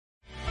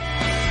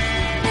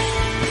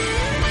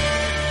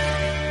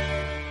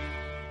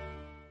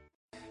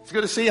It's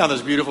good to see you on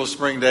this beautiful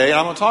spring day. And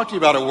I'm going to talk to you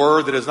about a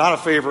word that is not a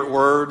favorite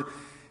word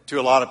to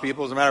a lot of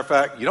people. As a matter of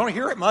fact, you don't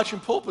hear it much in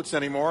pulpits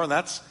anymore, and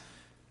that's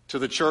to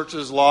the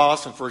church's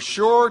loss and for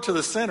sure to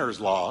the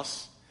sinner's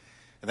loss.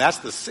 And that's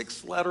the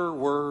 6-letter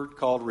word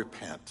called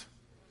repent.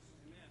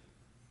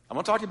 I'm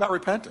going to talk to you about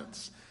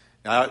repentance.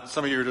 Now,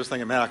 some of you are just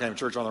thinking, man, I came to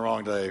church on the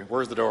wrong day.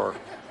 Where's the door?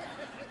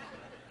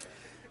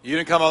 You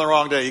didn't come on the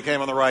wrong day. You came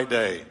on the right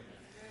day.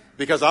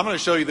 Because I'm going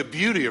to show you the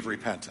beauty of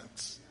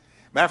repentance.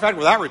 Matter of fact,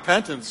 without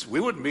repentance, we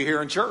wouldn't be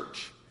here in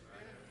church.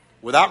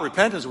 Without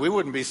repentance, we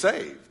wouldn't be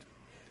saved.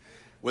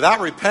 Without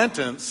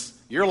repentance,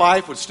 your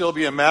life would still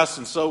be a mess,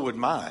 and so would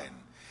mine.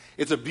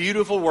 It's a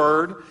beautiful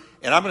word,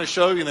 and I'm going to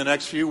show you in the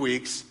next few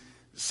weeks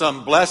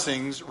some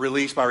blessings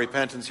released by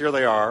repentance. Here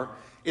they are.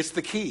 It's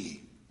the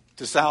key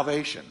to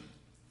salvation.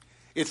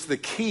 It's the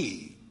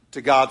key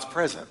to God's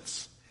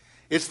presence.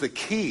 It's the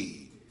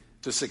key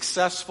to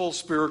successful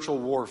spiritual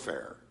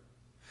warfare.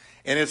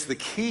 And it's the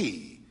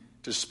key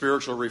to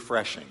spiritual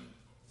refreshing.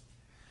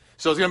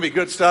 So it's going to be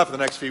good stuff in the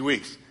next few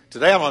weeks.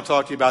 Today I'm going to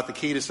talk to you about the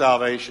key to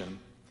salvation. And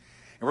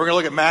we're going to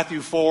look at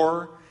Matthew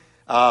 4.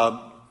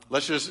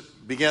 Let's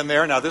just begin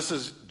there. Now this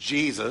is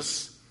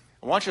Jesus.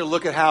 I want you to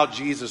look at how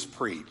Jesus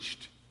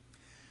preached.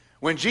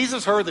 When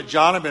Jesus heard that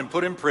John had been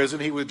put in prison,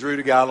 he withdrew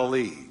to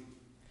Galilee.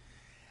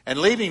 And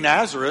leaving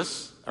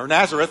Nazareth,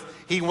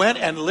 he went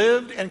and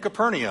lived in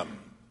Capernaum.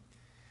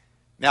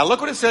 Now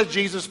look what it says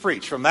Jesus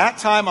preached. From that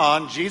time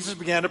on, Jesus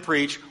began to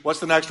preach. What's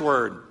the next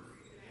word?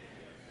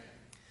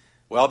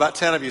 Well, about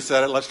 10 of you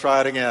said it. Let's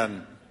try it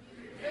again.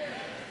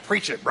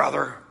 Preach it,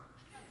 brother.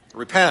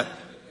 Repent.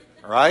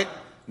 All right?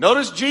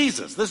 Notice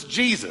Jesus. This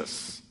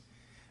Jesus.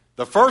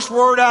 The first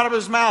word out of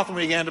his mouth when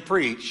he began to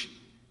preach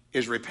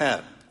is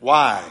repent.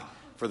 Why?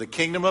 For the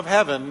kingdom of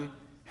heaven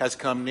has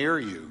come near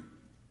you.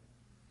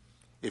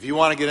 If you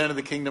want to get into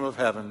the kingdom of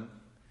heaven,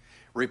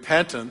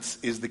 repentance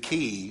is the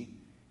key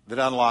that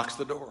unlocks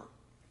the door.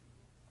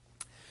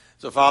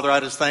 So, Father,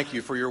 I just thank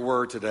you for your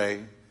word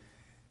today.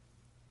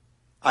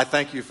 I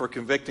thank you for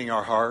convicting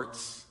our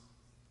hearts.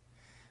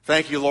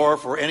 Thank you, Lord,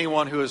 for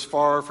anyone who is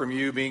far from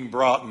you being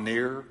brought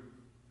near.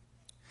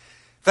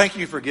 Thank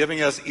you for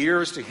giving us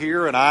ears to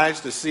hear and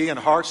eyes to see and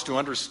hearts to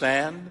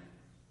understand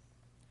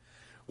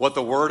what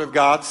the Word of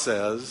God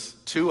says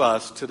to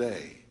us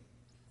today.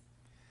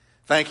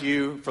 Thank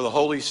you for the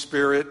Holy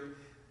Spirit,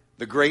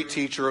 the great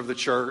teacher of the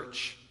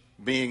church,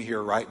 being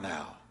here right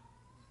now.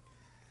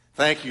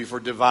 Thank you for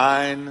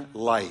divine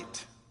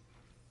light.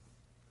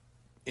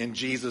 In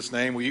Jesus'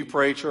 name, will you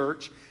pray,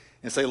 church,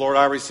 and say, Lord,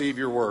 I receive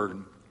your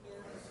word.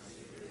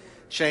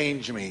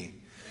 Change me.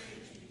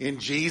 In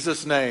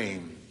Jesus'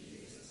 name.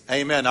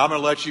 Amen. Now, I'm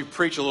going to let you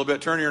preach a little bit.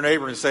 Turn to your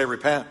neighbor and say,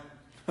 repent.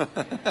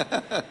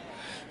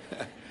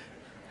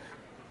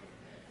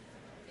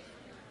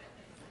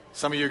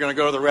 Some of you are going to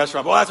go to the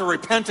restaurant. Well, that's a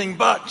repenting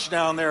bunch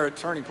down there at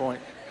Turning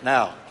Point.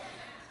 Now,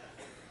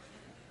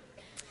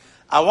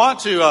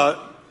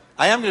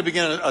 I am going to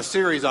begin a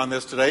series on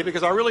this today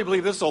because I really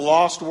believe this is a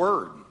lost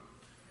word.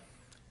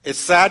 It's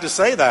sad to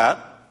say that,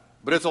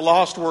 but it's a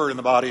lost word in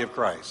the body of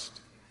Christ.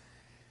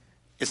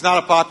 It's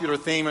not a popular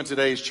theme in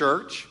today's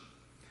church.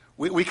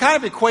 We kind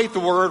of equate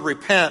the word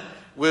repent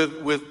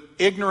with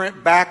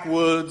ignorant,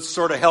 backwoods,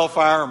 sort of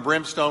hellfire and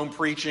brimstone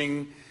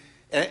preaching,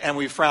 and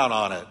we frown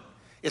on it.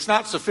 It's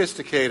not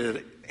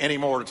sophisticated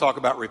anymore to talk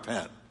about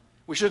repent.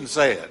 We shouldn't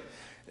say it.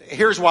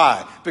 Here's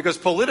why. Because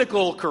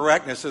political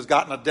correctness has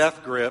gotten a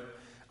death grip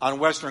on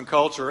Western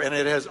culture, and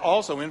it has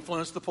also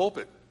influenced the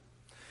pulpit.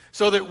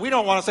 So that we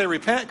don't want to say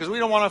repent because we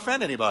don't want to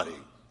offend anybody.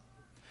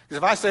 Because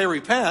if I say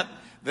repent,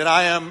 then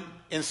I am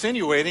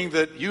insinuating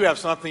that you have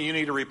something you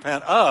need to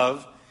repent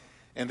of,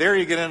 and there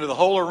you get into the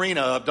whole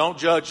arena of don't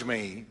judge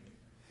me.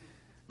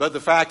 But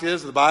the fact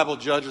is, the Bible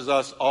judges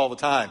us all the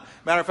time.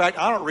 Matter of fact,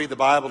 I don't read the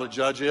Bible to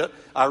judge it.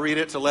 I read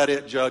it to let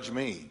it judge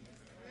me.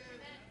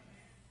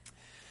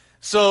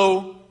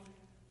 So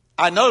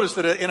I noticed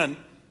that in a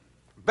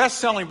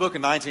best-selling book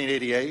in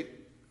 1988,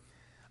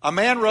 a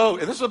man wrote,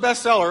 and this was a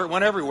bestseller, it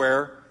went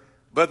everywhere,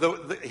 but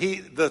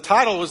the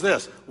title was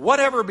this: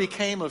 Whatever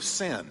Became of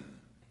Sin.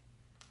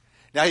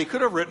 Now, he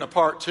could have written a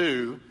part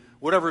 2,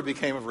 Whatever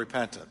Became of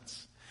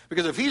Repentance.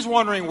 Because if he's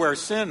wondering where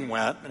sin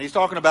went, and he's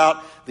talking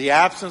about the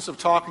absence of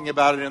talking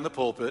about it in the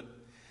pulpit,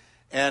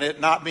 and it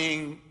not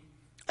being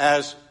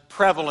as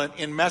prevalent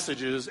in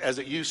messages as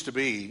it used to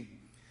be,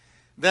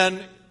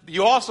 then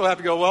you also have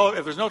to go, well,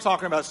 if there's no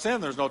talking about sin,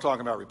 there's no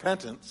talking about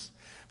repentance.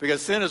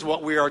 Because sin is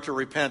what we are to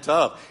repent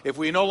of. If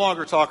we no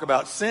longer talk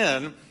about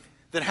sin,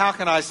 then how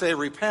can I say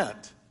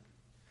repent?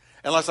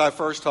 Unless I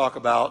first talk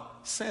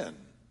about sin.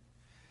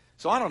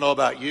 So I don't know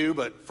about you,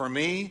 but for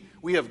me,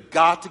 we have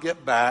got to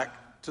get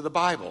back to the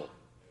Bible.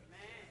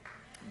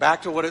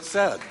 Back to what it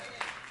said.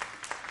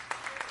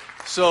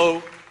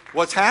 So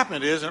what's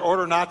happened is, in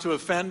order not to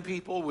offend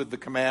people with the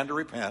command to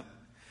repent,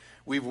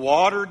 we've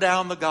watered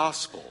down the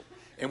gospel.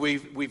 And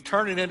we've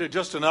turned it into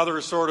just another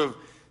sort of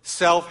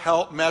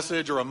self-help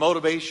message or a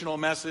motivational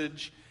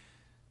message.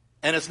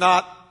 And it's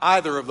not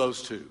either of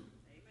those two.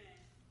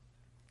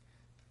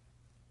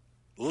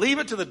 Leave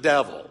it to the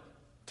devil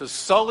to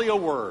sully a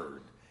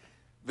word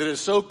that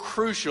is so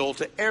crucial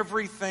to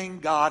everything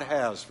God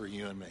has for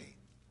you and me.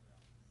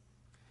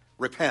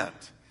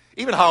 Repent.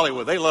 Even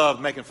Hollywood, they love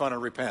making fun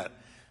of repent.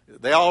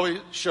 They always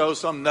show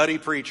some nutty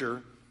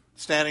preacher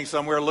standing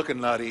somewhere looking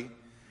nutty,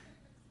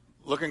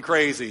 looking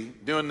crazy,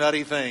 doing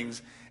nutty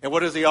things. And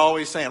what is he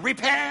always saying?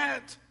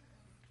 Repent!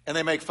 And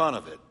they make fun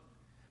of it.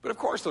 But of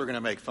course they're going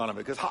to make fun of it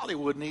because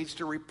Hollywood needs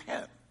to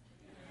repent.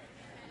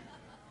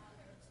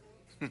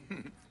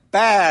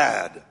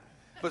 Bad.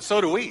 But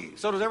so do we.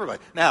 So does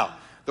everybody. Now,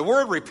 the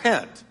word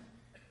repent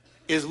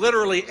is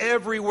literally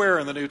everywhere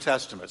in the New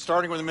Testament,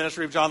 starting with the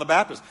ministry of John the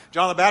Baptist.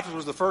 John the Baptist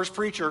was the first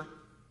preacher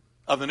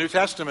of the New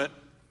Testament.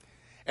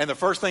 And the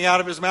first thing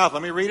out of his mouth,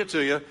 let me read it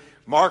to you.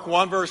 Mark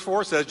 1 verse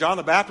 4 says, John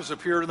the Baptist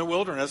appeared in the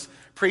wilderness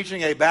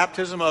preaching a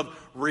baptism of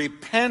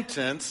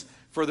repentance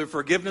for the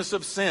forgiveness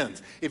of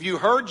sins. If you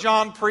heard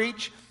John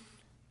preach,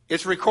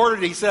 it's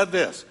recorded he said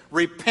this,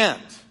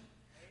 repent,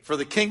 for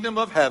the kingdom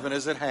of heaven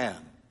is at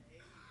hand.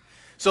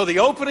 So the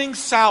opening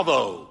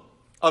salvo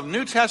of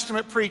New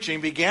Testament preaching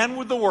began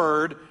with the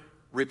word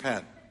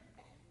repent.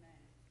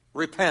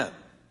 Repent.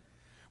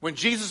 When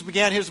Jesus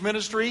began his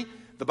ministry,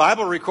 the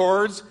Bible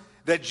records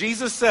that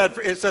Jesus said,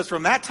 it says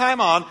from that time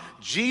on,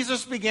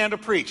 Jesus began to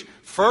preach.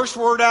 First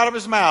word out of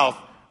his mouth,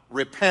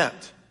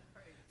 repent,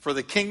 for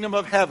the kingdom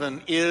of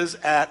heaven is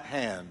at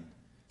hand.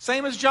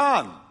 Same as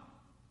John.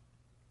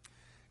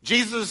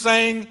 Jesus is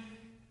saying,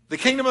 the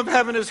kingdom of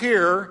heaven is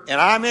here,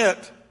 and I'm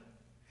it.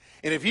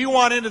 And if you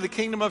want into the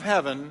kingdom of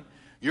heaven,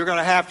 you're going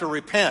to have to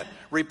repent.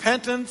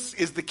 Repentance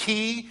is the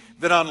key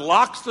that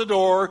unlocks the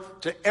door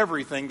to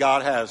everything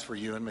God has for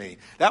you and me.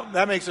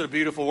 That makes it a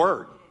beautiful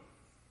word.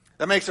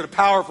 That makes it a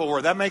powerful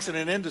word. That makes it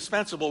an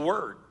indispensable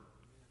word.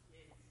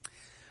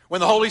 When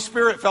the Holy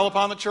Spirit fell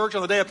upon the church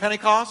on the day of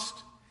Pentecost,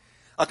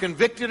 a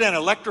convicted and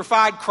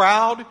electrified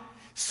crowd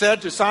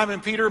said to Simon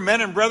Peter,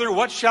 men and brethren,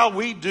 what shall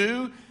we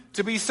do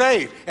to be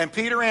saved? And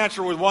Peter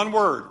answered with one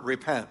word,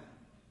 repent.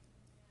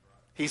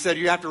 He said,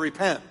 you have to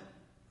repent.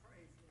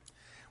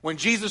 When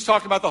Jesus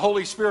talked about the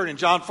Holy Spirit in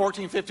John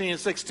 14, 15, and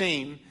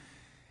 16,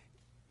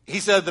 he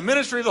said the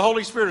ministry of the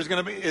Holy Spirit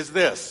is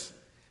this.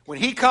 When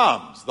he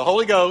comes, the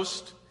Holy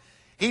Ghost,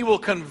 he will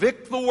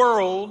convict the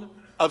world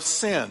of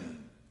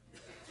sin.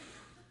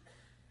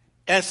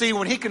 And see,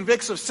 when he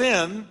convicts of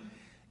sin,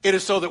 it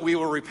is so that we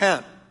will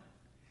repent.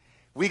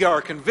 We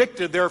are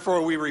convicted,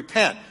 therefore we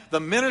repent. The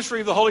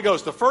ministry of the Holy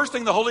Ghost, the first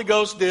thing the Holy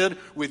Ghost did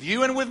with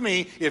you and with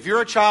me, if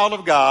you're a child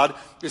of God,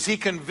 is he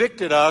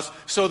convicted us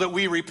so that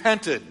we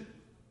repented.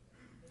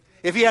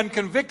 If he hadn't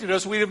convicted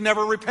us, we'd have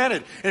never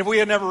repented. And if we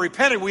had never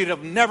repented, we'd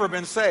have never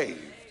been saved.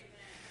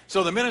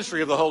 So the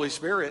ministry of the Holy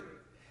Spirit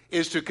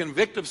is to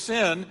convict of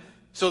sin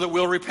so that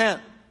we'll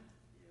repent.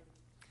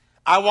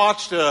 I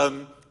watched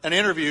an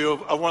interview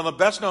of one of the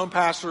best-known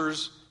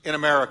pastors in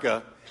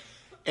America.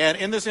 And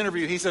in this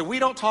interview, he said, we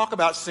don't talk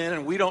about sin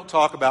and we don't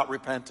talk about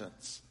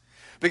repentance.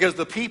 Because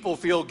the people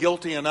feel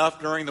guilty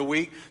enough during the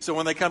week, so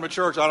when they come to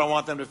church, I don't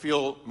want them to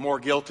feel more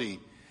guilty.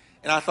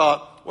 And I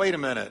thought, wait a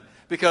minute.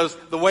 Because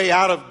the way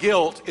out of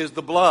guilt is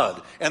the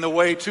blood, and the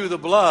way to the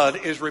blood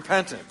is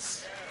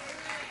repentance.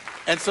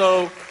 And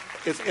so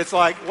it's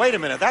like, wait a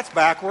minute, that's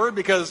backward,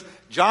 because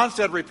John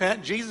said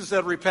repent, Jesus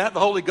said repent, the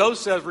Holy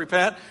Ghost says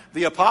repent,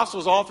 the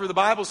apostles all through the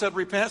Bible said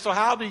repent, so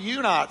how do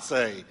you not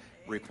say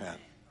repent?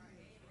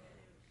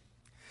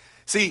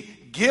 See,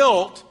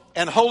 guilt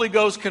and Holy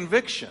Ghost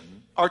conviction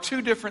are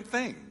two different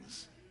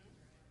things.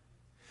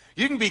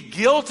 You can be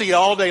guilty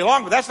all day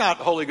long, but that's not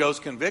Holy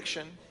Ghost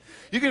conviction.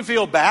 You can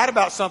feel bad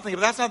about something,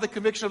 but that's not the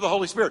conviction of the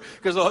Holy Spirit.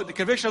 Because the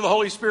conviction of the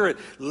Holy Spirit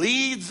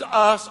leads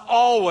us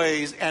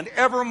always and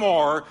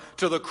evermore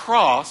to the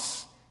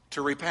cross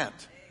to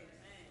repent.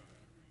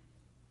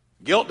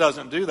 Guilt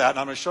doesn't do that, and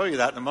I'm going to show you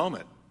that in a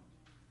moment.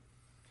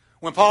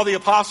 When Paul the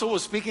Apostle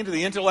was speaking to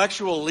the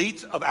intellectual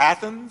elite of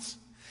Athens,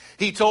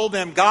 he told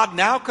them, God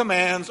now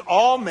commands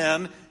all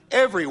men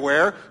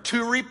everywhere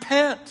to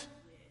repent.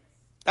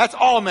 That's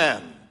all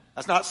men.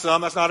 That's not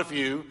some, that's not a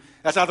few.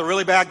 That's not the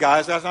really bad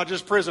guys. That's not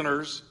just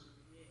prisoners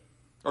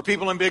or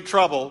people in big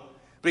trouble.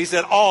 But he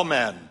said all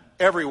men,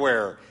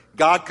 everywhere.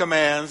 God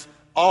commands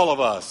all of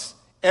us,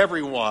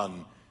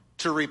 everyone,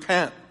 to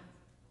repent.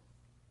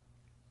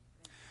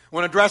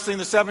 When addressing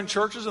the seven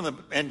churches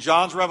in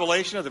John's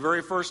Revelation, of the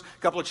very first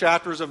couple of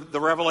chapters of the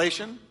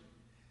Revelation,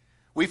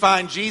 we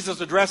find Jesus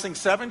addressing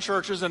seven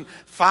churches, and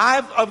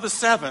 5 of the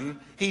 7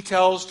 he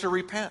tells to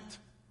repent.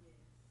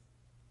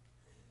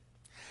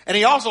 And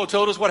he also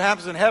told us what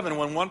happens in heaven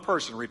when one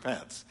person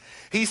repents.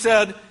 He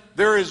said,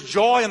 there is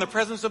joy in the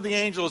presence of the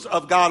angels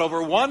of God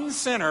over one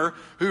sinner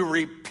who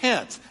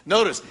repents.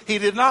 Notice, he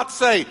did not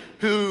say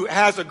who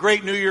has a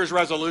great New Year's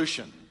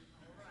resolution,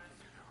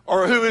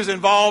 or who is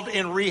involved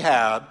in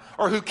rehab,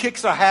 or who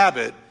kicks a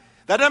habit.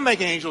 That doesn't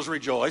make angels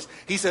rejoice.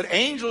 He said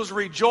angels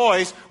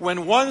rejoice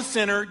when one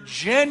sinner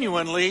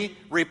genuinely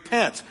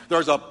repents.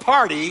 There's a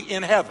party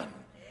in heaven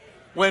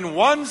when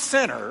one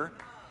sinner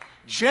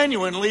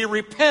genuinely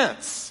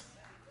repents.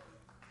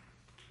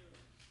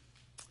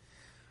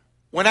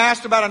 When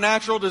asked about a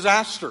natural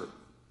disaster,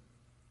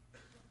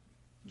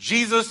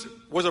 Jesus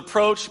was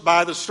approached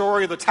by the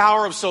story of the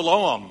Tower of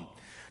Siloam.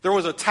 There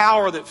was a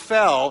tower that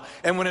fell,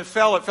 and when it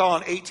fell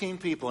on 18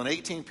 people, and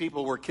 18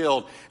 people were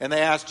killed, and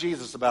they asked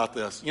Jesus about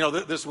this. You know,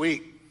 this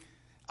week,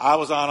 I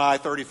was on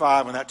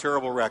I-35 when that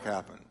terrible wreck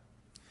happened.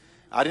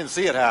 I didn't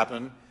see it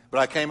happen,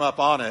 but I came up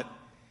on it,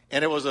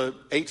 and it was a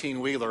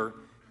 18-wheeler,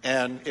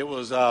 and it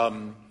was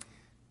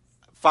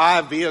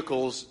 5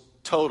 vehicles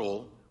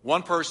total.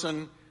 1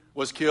 person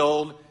was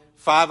killed,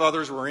 5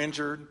 others were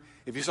injured.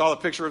 If you saw the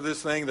picture of this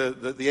thing, the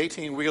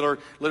 18-wheeler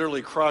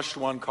literally crushed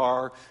 1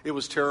 car. It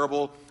was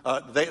terrible.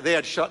 They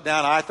had shut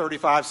down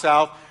I-35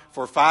 South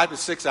for 5 to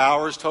 6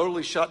 hours,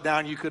 totally shut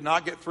down. You could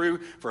not get through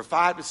for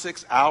 5 to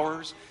 6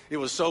 hours. It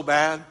was so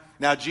bad.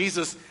 Now,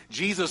 Jesus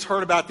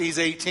heard about these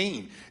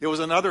 18. It was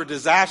another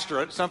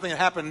disaster, something that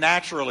happened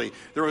naturally.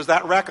 There was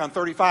that wreck on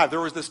 35. There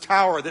was this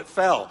tower that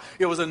fell.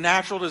 It was a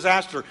natural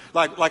disaster,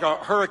 like a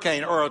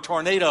hurricane or a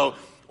tornado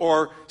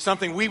or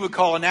something we would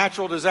call a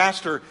natural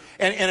disaster.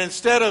 And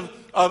instead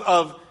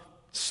of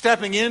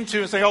stepping into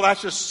and saying, oh,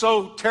 that's just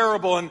so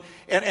terrible and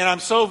I'm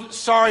so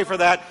sorry for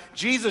that,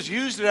 Jesus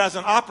used it as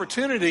an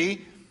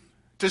opportunity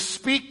to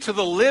speak to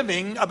the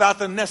living about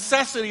the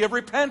necessity of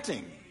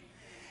repenting.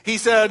 He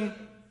said,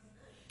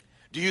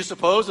 do you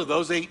suppose that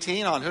those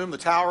 18 on whom the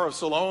Tower of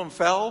Siloam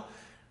fell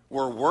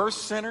were worse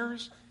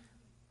sinners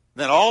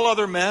than all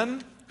other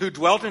men who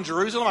dwelt in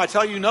Jerusalem? I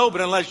tell you no,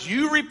 but unless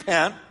you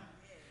repent,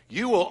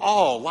 you will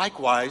all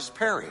likewise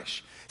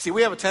perish. See,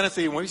 we have a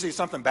tendency when we see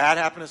something bad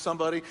happen to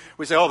somebody,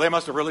 we say, oh, they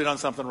must have really done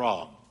something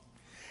wrong.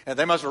 And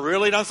they must have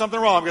really done something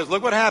wrong because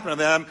look what happened to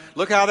them.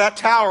 Look how that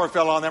tower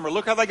fell on them, or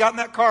look how they got in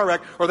that car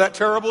wreck or that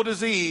terrible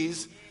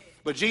disease.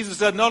 But Jesus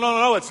said,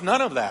 no, it's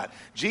none of that.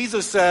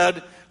 Jesus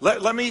said,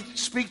 let me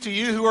speak to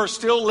you who are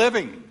still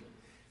living.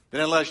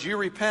 That unless you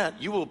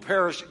repent, you will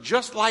perish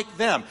just like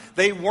them.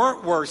 They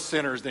weren't worse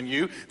sinners than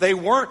you. They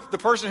weren't. The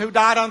person who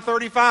died on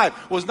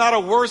 35 was not a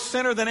worse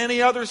sinner than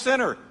any other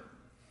sinner.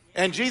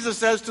 And Jesus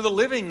says to the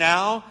living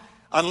now,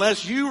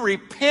 unless you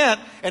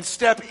repent and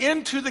step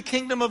into the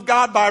kingdom of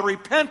God by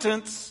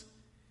repentance,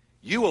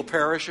 you will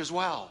perish as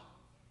well.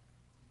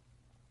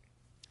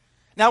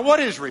 Now, what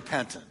is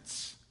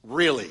repentance,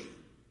 really?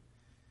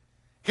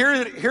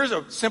 Here's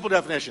a simple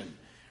definition.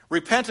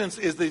 Repentance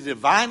is the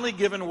divinely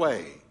given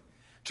way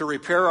to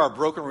repair our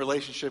broken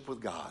relationship with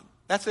God.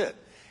 That's it.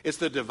 It's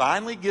the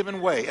divinely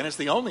given way, and it's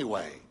the only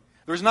way.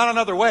 There's not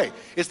another way.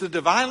 It's the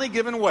divinely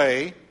given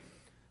way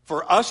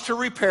for us to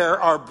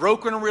repair our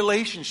broken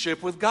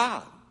relationship with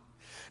God.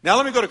 Now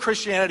let me go to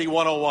Christianity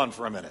 101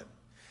 for a minute.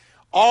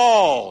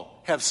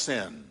 All have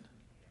sinned.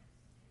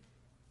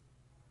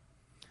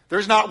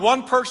 There's not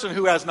one person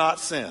who has not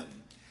sinned.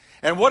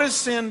 And what does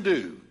sin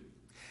do?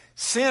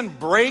 Sin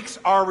breaks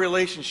our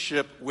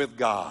relationship with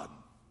God.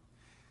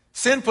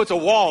 Sin puts a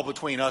wall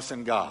between us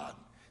and God.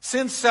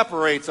 Sin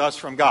separates us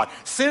from God.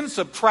 Sin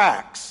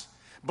subtracts.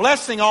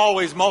 Blessing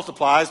always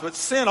multiplies, but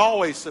sin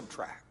always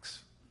subtracts.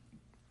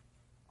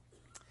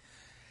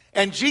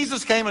 And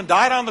Jesus came and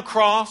died on the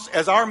cross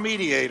as our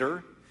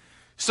mediator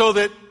so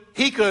that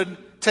he could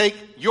take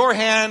your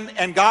hand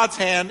and God's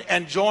hand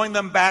and join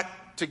them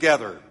back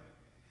together.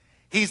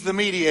 He's the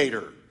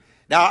mediator.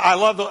 Now, I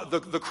love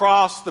the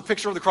cross, the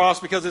picture of the cross,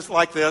 because it's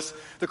like this.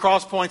 The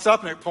cross points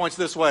up and it points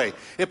this way.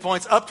 It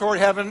points up toward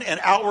heaven and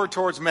outward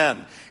towards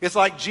men. It's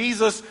like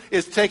Jesus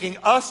is taking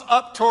us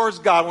up towards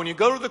God. When you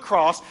go to the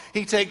cross,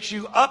 he takes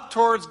you up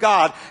towards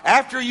God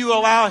after you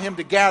allow him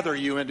to gather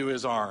you into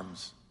his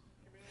arms.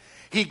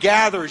 He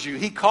gathers you.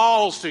 He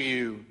calls to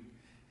you.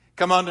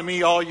 Come unto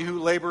me, all you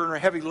who labor and are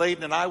heavy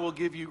laden, and I will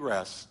give you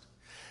rest.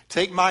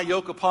 Take my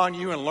yoke upon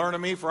you and learn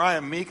of me, for I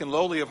am meek and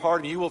lowly of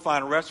heart, and you will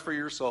find rest for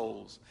your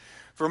souls.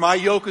 For my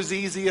yoke is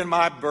easy and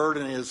my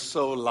burden is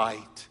so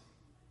light.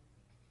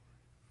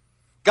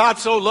 God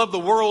so loved the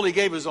world, he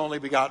gave his only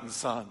begotten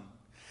Son,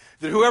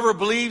 that whoever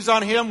believes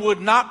on him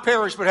would not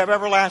perish but have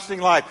everlasting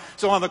life.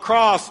 So on the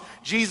cross,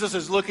 Jesus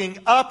is looking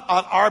up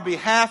on our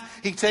behalf.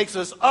 He takes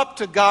us up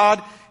to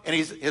God, and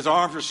his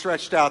arms are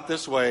stretched out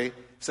this way,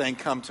 saying,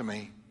 come to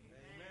me.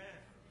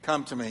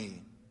 Come to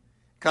me.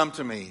 Come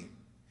to me.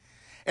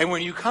 And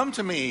when you come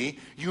to me,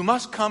 you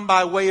must come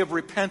by way of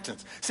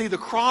repentance. See, the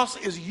cross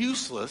is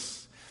useless.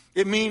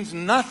 It means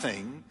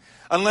nothing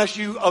unless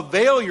you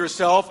avail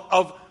yourself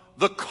of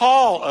the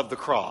call of the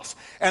cross.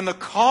 And the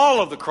call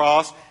of the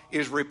cross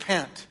is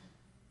repent.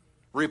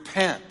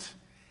 Repent.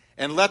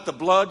 And let the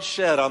blood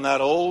shed on that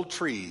old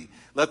tree,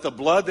 let the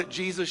blood that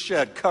Jesus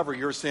shed cover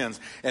your sins.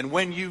 And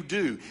when you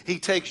do, he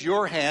takes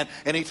your hand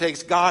and he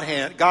takes God's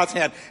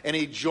hand and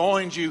he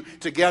joins you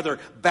together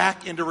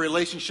back into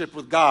relationship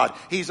with God.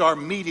 He's our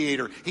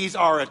mediator. He's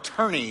our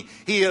attorney.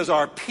 He is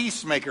our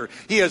peacemaker.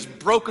 He has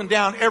broken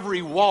down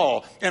every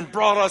wall and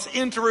brought us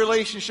into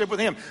relationship with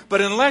him. But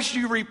unless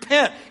you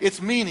repent,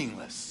 it's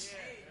meaningless.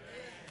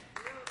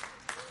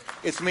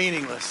 It's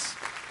meaningless.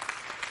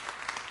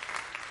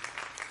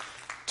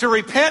 To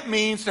repent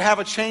means to have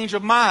a change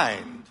of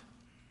mind.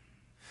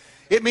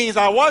 It means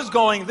I was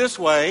going this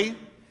way,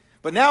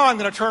 but now I'm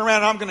going to turn around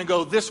and I'm going to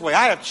go this way.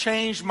 I have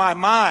changed my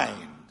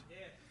mind.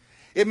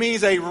 It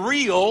means a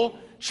real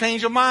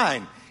change of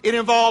mind. It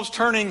involves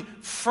turning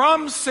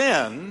from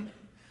sin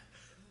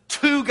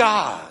to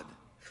God.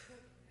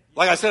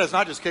 Like I said, it's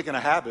not just kicking a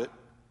habit.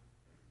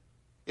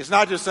 It's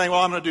not just saying,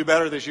 well, I'm going to do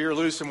better this year,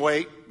 lose some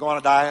weight, go on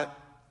a diet.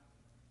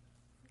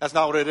 That's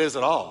not what it is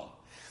at all.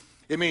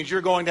 It means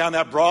you're going down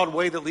that broad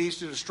way that leads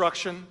to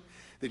destruction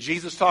that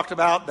Jesus talked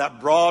about, that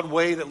broad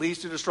way that leads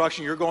to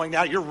destruction. You're going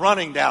down, you're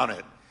running down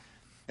it.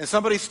 And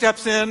somebody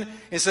steps in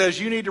and says,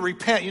 you need to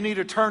repent, you need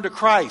to turn to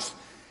Christ.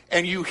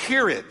 And you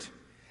hear it.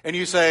 And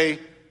you say,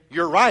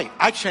 you're right,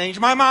 I changed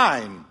my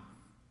mind.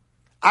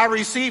 I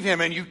receive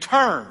him, and you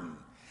turn.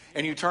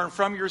 And you turn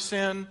from your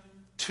sin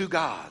to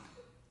God.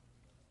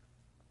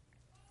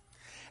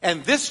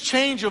 And this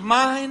change of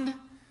mind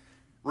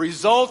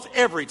results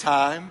every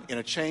time in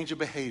a change of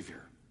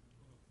behavior.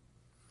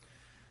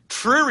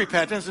 True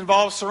repentance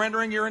involves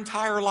surrendering your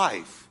entire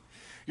life,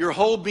 your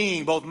whole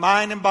being, both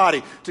mind and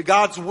body, to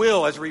God's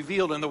will as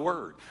revealed in the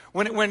Word.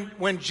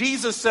 When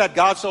Jesus said,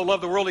 God so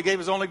loved the world, he gave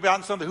his only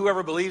begotten Son, that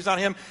whoever believes on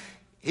him,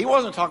 he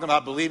wasn't talking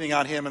about believing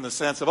on him in the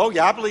sense of, oh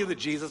yeah, I believe that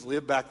Jesus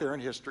lived back there in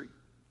history.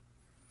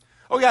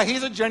 Oh yeah,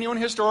 he's a genuine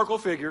historical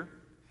figure.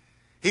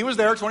 He was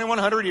there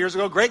 2,100 years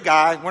ago, great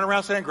guy, went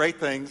around saying great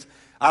things.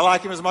 I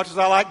like him as much as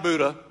I like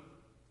Buddha.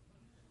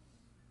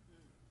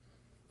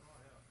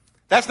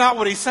 That's not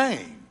what he's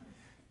saying.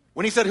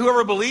 When he said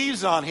whoever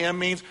believes on him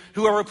means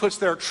whoever puts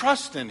their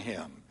trust in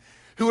him,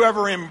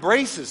 whoever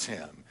embraces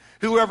him,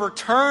 whoever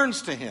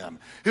turns to him,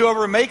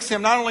 whoever makes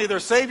him not only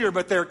their Savior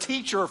but their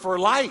teacher for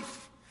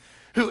life,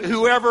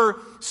 whoever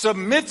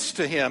submits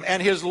to him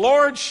and his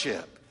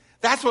lordship.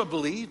 That's what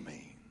believe means.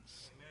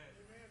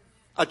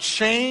 A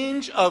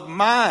change of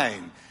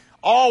mind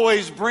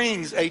always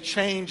brings a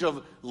change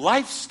of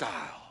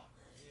lifestyle.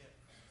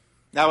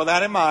 Now, with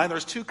that in mind,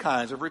 there's two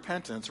kinds of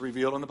repentance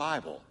revealed in the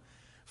Bible.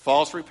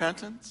 False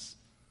repentance,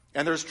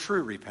 and there's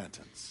true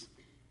repentance.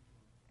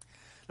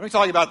 Let me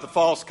talk about the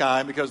false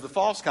kind, because the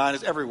false kind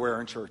is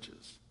everywhere in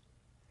churches.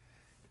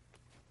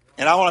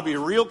 And I want to be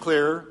real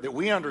clear that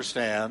we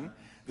understand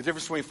the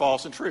difference between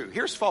false and true.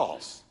 Here's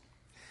false.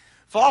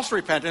 False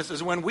repentance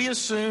is when we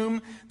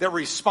assume that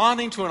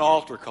responding to an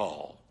altar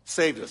call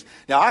saved us.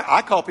 Now,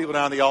 I call people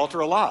down to the altar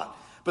a lot,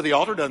 but the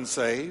altar doesn't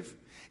save.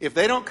 If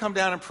they don't come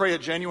down and pray a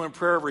genuine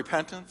prayer of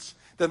repentance,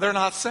 then they're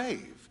not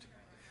saved.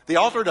 The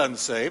altar doesn't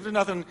save. There's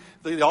nothing.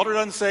 The altar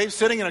doesn't save.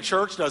 Sitting in a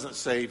church doesn't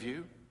save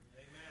you.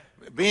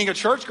 Amen. Being a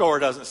churchgoer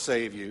doesn't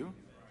save you.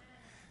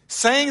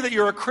 Saying that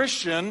you're a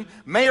Christian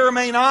may or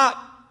may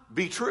not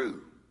be true.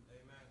 Amen.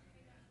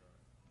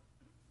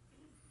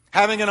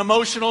 Having an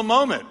emotional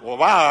moment. Well,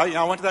 wow,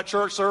 I went to that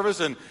church service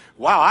and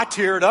wow, I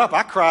teared up.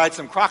 I cried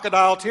some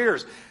crocodile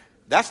tears.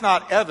 That's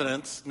not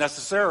evidence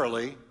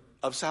necessarily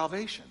of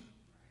salvation.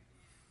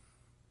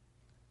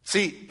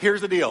 See,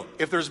 here's the deal.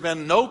 If there's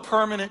been no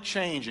permanent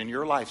change in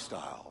your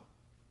lifestyle,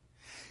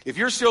 if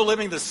you're still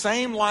living the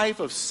same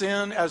life of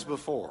sin as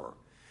before,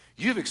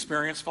 you've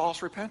experienced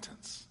false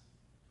repentance.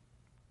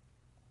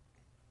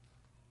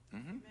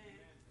 Mm-hmm.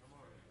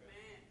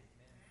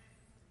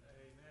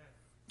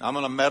 I'm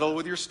going to meddle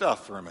with your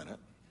stuff for a minute,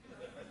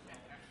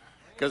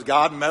 because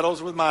God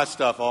meddles with my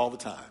stuff all the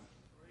time.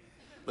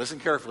 Listen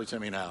carefully to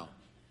me now.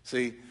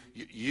 See,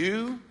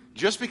 you,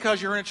 just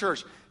because you're in a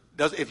church,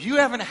 if you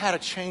haven't had a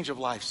change of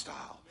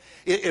lifestyle,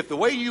 if the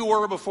way you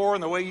were before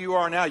and the way you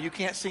are now, you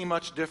can't see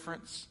much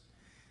difference,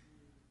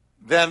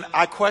 then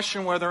I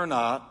question whether or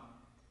not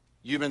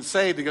you've been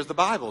saved, because the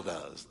Bible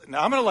does.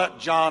 Now, I'm going to let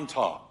John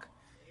talk.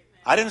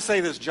 I didn't say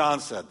this,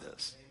 John said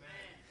this.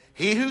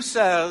 He who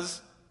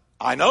says,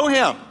 I know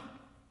him,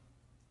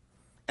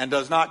 and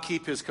does not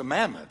keep his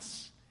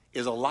commandments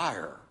is a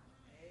liar,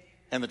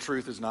 and the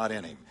truth is not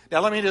in him.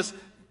 Now, let me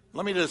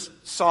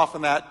just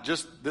soften that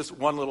just this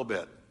one little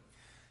bit.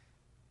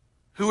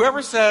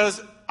 Whoever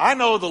says, I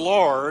know the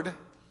Lord,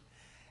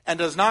 and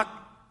does not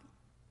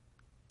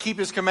keep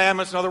his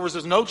commandments, in other words,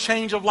 there's no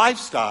change of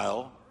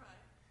lifestyle,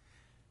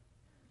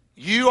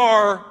 you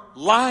are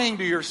lying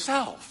to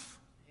yourself.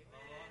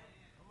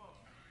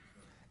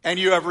 And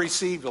you have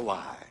received a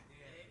lie.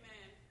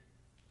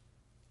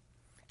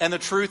 And the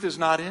truth is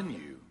not in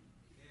you.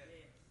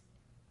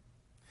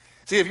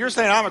 See, if you're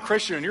saying, I'm a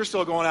Christian, and you're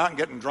still going out and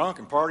getting drunk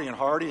and partying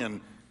hardy,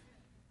 and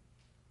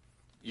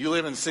you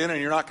live in sin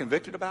and you're not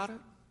convicted about it,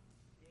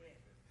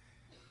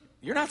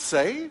 you're not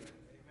saved.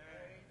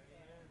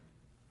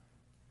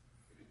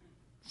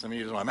 Some of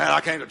you just like, man, I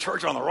came to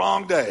church on the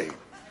wrong day.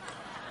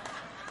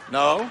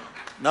 No.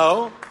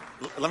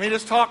 Let me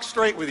just talk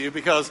straight with you,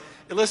 because,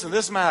 listen,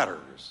 this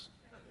matters.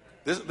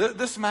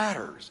 This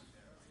matters.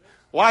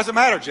 Why does it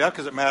matter, Jeff?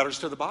 Because it matters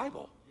to the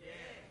Bible.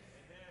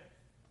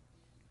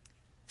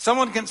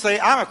 Someone can say,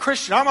 I'm a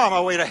Christian, I'm on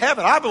my way to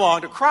heaven, I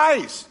belong to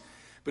Christ.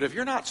 But if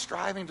you're not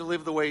striving to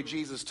live the way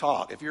Jesus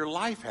taught, if your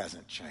life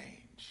hasn't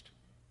changed,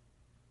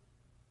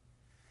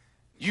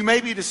 you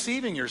may be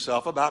deceiving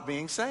yourself about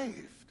being saved.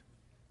 Amen.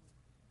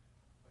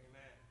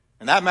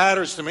 And that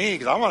matters to me,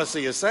 because I want to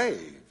see you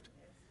saved.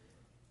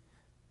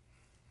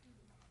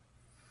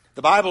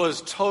 The Bible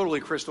is totally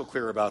crystal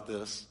clear about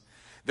this.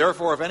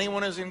 Therefore, if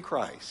anyone is in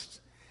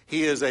Christ,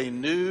 He is a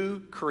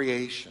new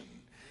creation.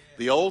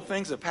 The old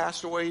things have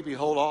passed away.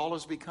 Behold, all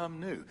has become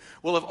new.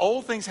 Well, if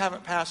old things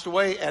haven't passed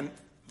away and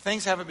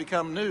things haven't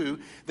become new,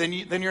 then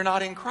you're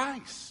not in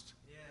Christ.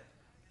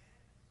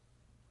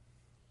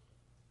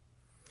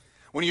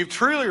 When you've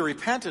truly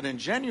repented and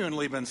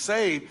genuinely been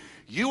saved,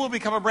 you will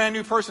become a brand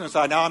new person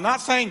inside. Now, I'm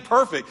not saying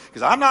perfect,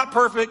 because I'm not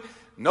perfect.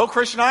 No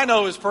Christian I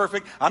know is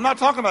perfect. I'm not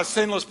talking about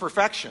sinless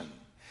perfection.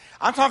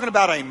 I'm talking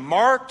about a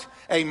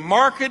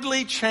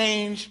markedly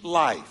changed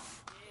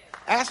life.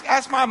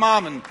 Ask my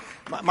mom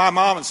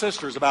and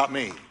sisters about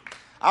me.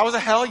 I was a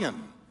hellion.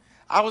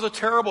 I was a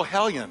terrible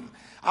hellion.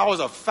 I was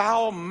a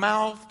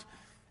foul-mouthed,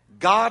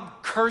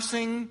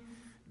 God-cursing,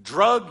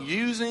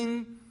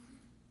 drug-using.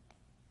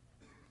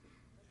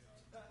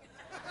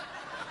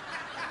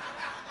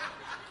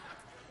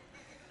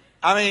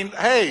 I mean,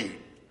 hey,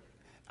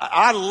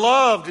 I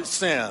loved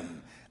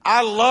sin.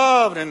 I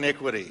loved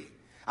iniquity.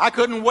 I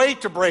couldn't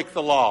wait to break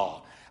the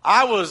law.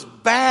 I was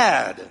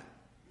bad.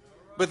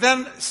 But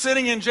then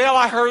sitting in jail,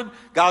 I heard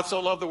God so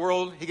loved the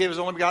world, he gave his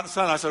only begotten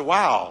son. I said,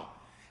 wow.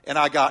 And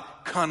I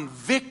got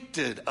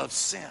convicted of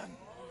sin.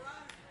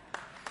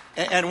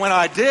 And when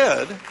I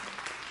did,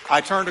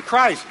 I turned to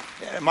Christ.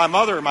 My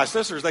mother and my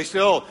sisters, they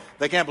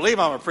can't believe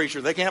I'm a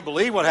preacher. They can't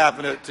believe what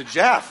happened to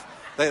Jeff.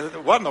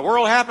 What in the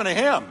world happened to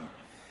him?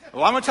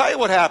 Well, I'm going to tell you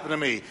what happened to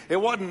me. It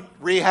wasn't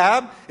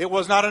rehab. It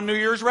was not a New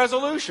Year's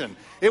resolution.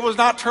 It was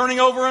not turning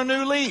over a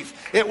new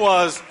leaf. It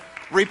was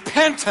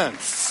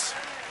repentance.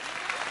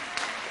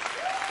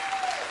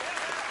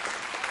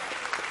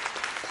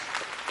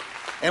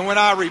 And when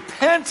I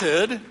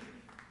repented,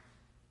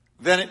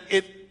 then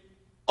it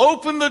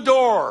opened the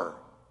door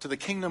to the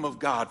kingdom of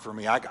God for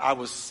me. I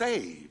was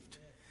saved.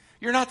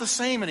 You're not the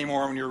same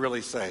anymore when you're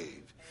really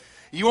saved.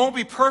 You won't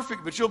be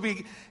perfect, but you'll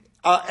be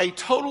a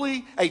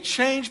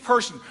changed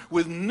person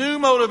with new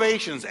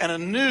motivations and a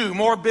new,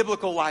 more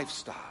biblical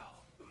lifestyle.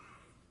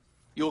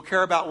 You'll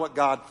care about what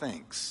God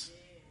thinks.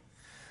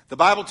 The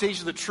Bible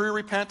teaches that true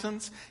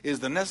repentance is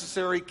the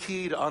necessary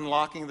key to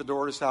unlocking the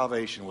door to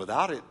salvation.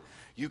 Without it,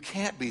 you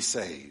can't be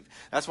saved.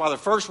 That's why the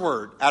first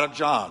word out of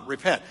John,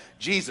 repent.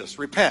 Jesus,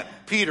 repent.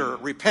 Peter,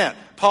 repent.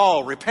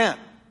 Paul, repent.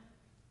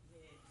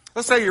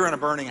 Let's say you're in a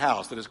burning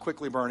house that is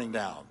quickly burning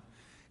down,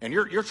 and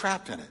you're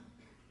trapped in it.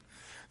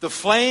 The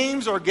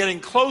flames are getting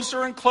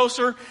closer and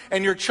closer,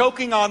 and you're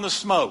choking on the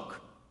smoke.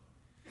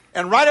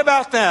 And right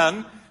about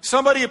then,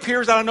 somebody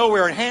appears out of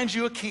nowhere and hands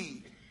you a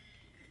key.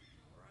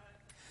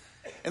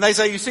 And they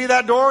say, you see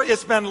that door?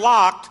 It's been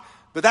locked,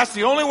 but that's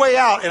the only way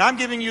out, and I'm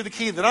giving you the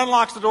key that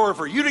unlocks the door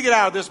for you to get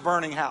out of this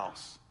burning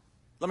house.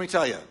 Let me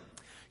tell you,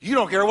 you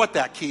don't care what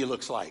that key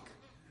looks like.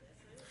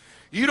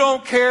 You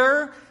don't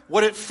care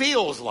what it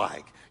feels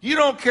like. You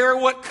don't care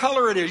what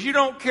color it is. You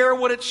don't care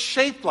what it's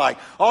shaped like.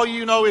 All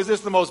you know is this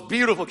is the most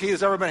beautiful key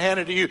that's ever been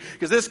handed to you,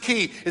 because this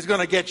key is going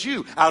to get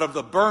you out of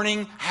the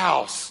burning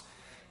house.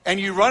 And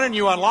you run and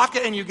you unlock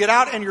it and you get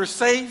out and you're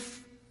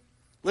safe.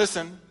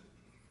 Listen,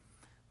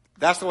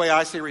 that's the way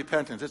I see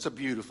repentance. It's a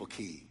beautiful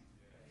key,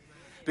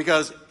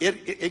 because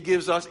it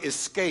gives us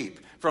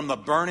escape from the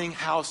burning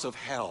house of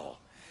hell,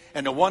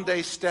 and to one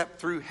day step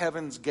through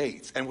heaven's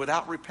gates. And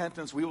without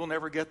repentance, we will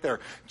never get there.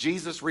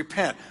 Jesus,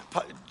 repent.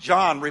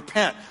 John,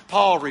 repent.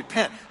 Paul,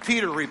 repent.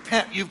 Peter,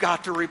 repent. You've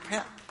got to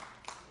repent.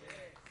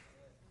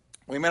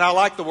 We may not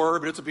like the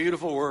word, but it's a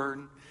beautiful word.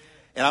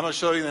 And I'm going to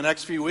show you in the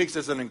next few weeks,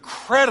 it's an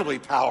incredibly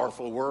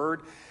powerful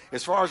word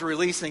as far as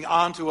releasing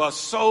onto us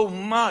so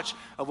much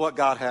of what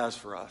God has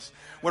for us.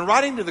 When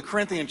writing to the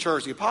Corinthian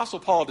church, the Apostle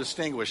Paul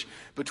distinguished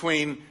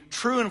between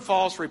true and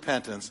false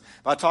repentance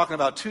by talking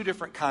about two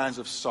different kinds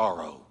of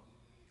sorrow.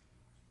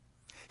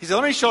 He said,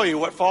 let me show you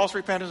what false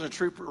repentance and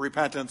true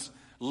repentance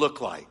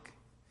look like.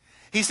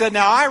 He said,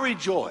 now I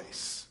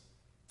rejoice,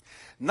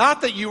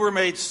 not that you were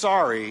made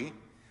sorry,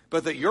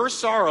 but that your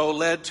sorrow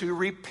led to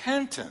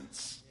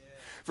repentance.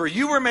 For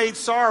you were made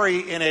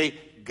sorry in a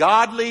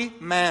godly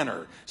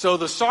manner. So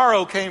the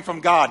sorrow came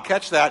from God.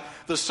 Catch that.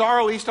 The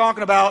sorrow he's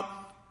talking about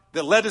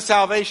that led to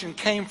salvation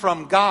came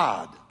from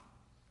God.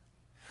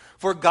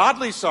 For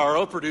godly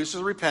sorrow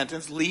produces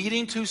repentance,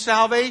 leading to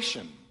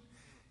salvation.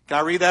 Can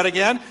I read that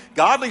again?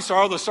 Godly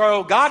sorrow, the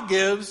sorrow God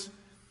gives,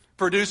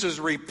 produces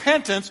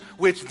repentance,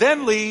 which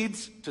then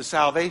leads to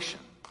salvation.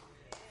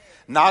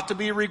 Not to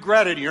be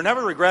regretted. You're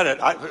never regretted.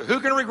 Who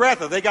can regret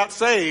that they got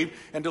saved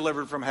and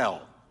delivered from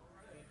hell?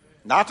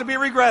 Not to be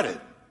regretted.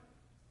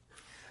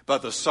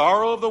 But the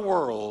sorrow of the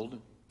world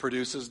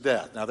produces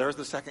death. Now there's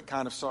the second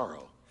kind of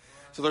sorrow.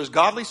 So there's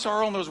godly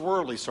sorrow and there's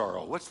worldly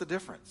sorrow. What's the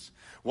difference?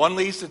 One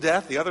leads to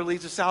death, the other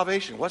leads to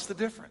salvation. What's the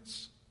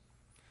difference?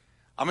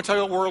 I'm going to tell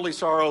you what worldly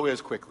sorrow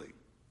is quickly.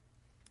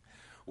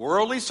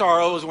 Worldly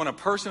sorrow is when a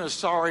person is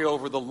sorry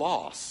over the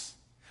loss,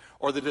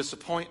 or the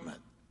disappointment,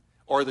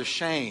 or the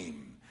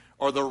shame,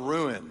 or the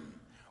ruin,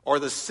 or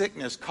the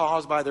sickness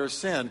caused by their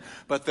sin,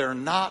 but they're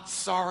not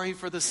sorry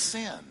for the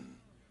sin.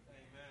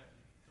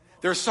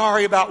 They're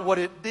sorry about what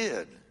it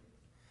did.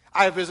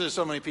 I have visited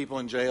so many people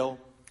in jail.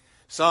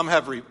 Some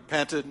have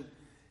repented,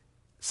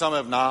 some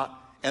have not.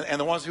 And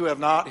the ones who have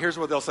not, here's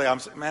what they'll say.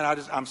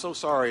 I'm so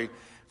sorry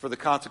for the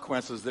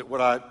consequences that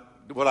what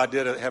I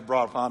did have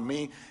brought upon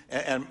me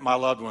and my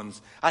loved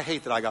ones. I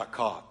hate that I got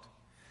caught.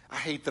 I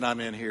hate that I'm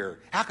in here.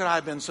 How could I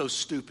have been so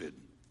stupid?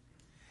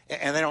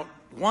 And they don't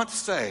once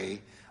say,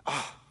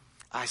 oh,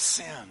 I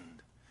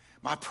sinned.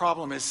 My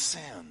problem is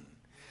sin.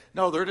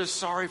 No, they're just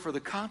sorry for the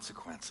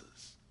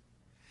consequences.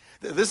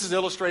 This is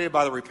illustrated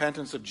by the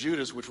repentance of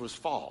Judas, which was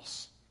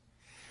false.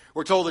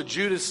 We're told that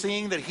Judas,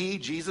 seeing that he,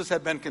 Jesus,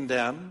 had been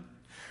condemned,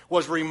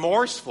 was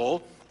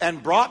remorseful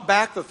and brought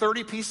back the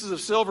 30 pieces of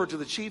silver to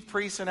the chief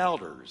priests and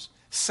elders,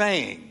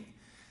 saying,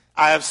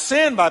 I have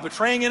sinned by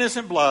betraying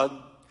innocent blood.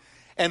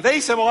 And they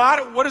said,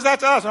 well, what is that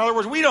to us? In other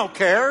words, we don't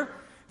care.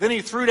 Then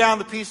he threw down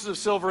the pieces of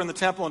silver in the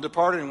temple and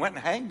departed and went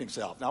and hanged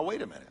himself. Now,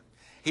 wait a minute.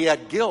 He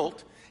had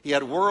guilt. He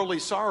had worldly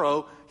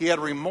sorrow. He had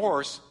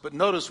remorse. But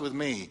notice with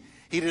me,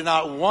 he did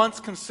not once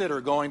consider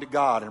going to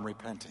God and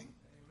repenting.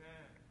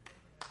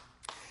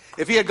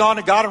 If he had gone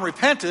to God and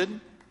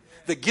repented,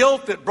 the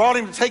guilt that brought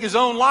him to take his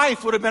own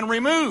life would have been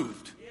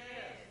removed.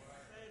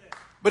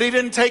 But he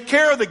didn't take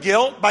care of the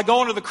guilt by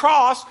going to the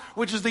cross,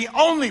 which is the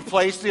only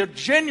place to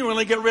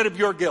genuinely get rid of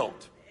your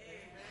guilt.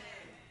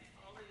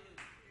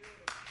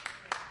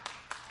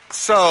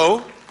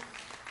 So,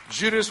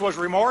 Judas was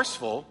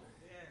remorseful,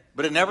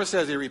 but it never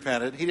says he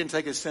repented. He didn't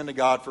take his sin to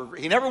God.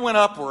 He never went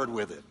upward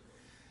with it.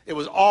 It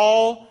was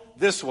all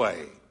this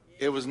way.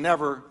 It was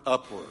never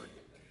upward.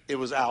 It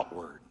was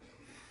outward.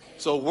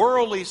 So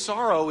worldly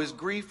sorrow is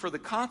grief for the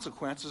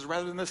consequences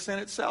rather than the sin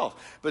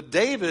itself. But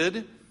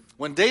David,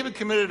 when David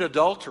committed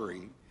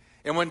adultery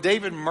and when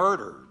David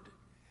murdered,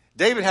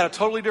 David had a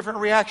totally different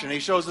reaction. He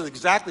shows us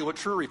exactly what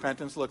true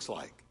repentance looks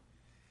like.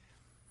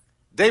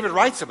 David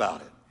writes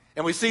about it.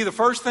 And we see the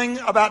first thing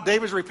about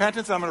David's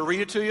repentance, I'm going to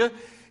read it to you,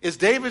 is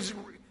David's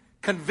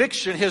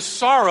conviction, his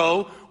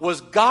sorrow was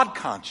God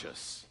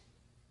conscious.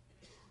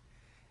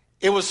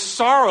 It was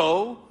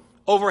sorrow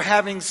over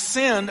having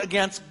sinned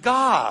against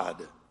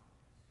God.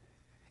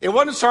 It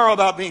wasn't sorrow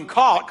about being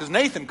caught, because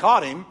Nathan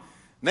caught him.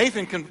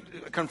 Nathan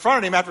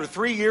confronted him after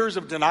 3 years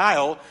of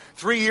denial,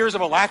 3 years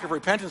of a lack of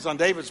repentance on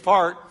David's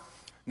part.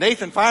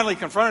 Nathan finally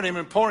confronted him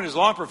and pointed his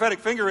long prophetic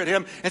finger at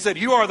him and said,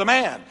 you are the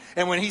man.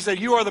 And when he said,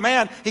 you are the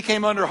man, he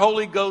came under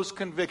Holy Ghost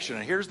conviction.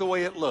 And here's the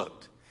way it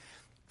looked.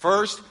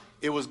 First,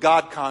 it was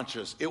God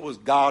conscious. It was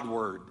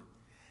God-word.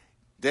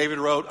 David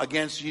wrote,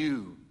 against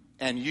you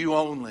and you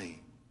only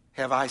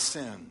have I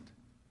sinned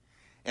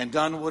and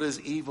done what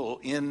is evil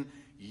in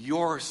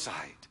your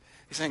sight.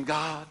 He's saying,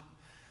 God,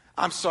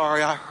 I'm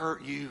sorry I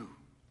hurt you.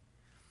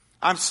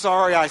 I'm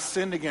sorry I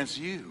sinned against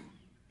you.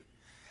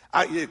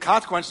 The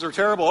consequences are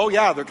terrible. Oh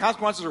yeah, the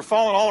consequences are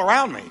falling all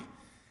around me.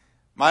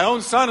 My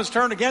own son has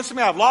turned against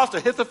me. I've lost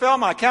Ahithophel,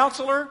 my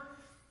counselor.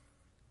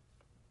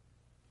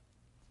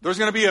 There's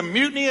going to be a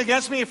mutiny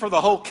against me for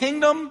the whole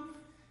kingdom.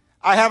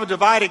 I have a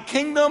divided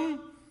kingdom.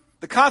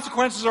 The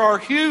consequences are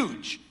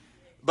huge.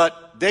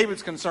 But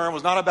David's concern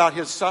was not about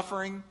his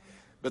suffering,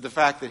 but the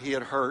fact that he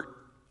had hurt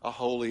a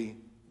holy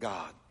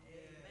God.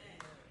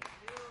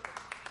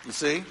 You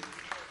see?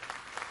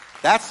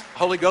 That's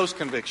Holy Ghost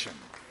conviction.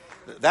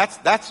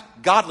 That's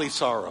godly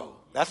sorrow.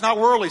 That's not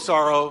worldly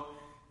sorrow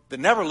that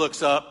never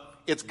looks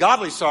up. It's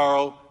godly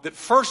sorrow that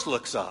first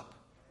looks up.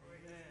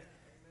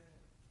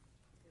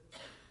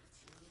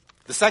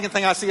 The second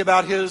thing I see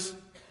about his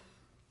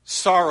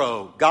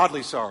sorrow,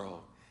 godly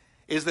sorrow,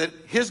 is that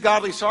his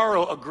godly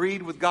sorrow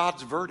agreed with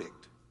God's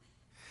verdict.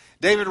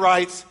 David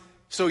writes,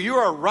 so you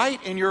are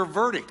right in your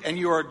verdict, and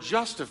you are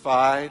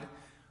justified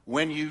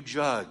when you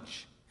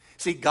judge.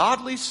 See,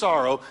 godly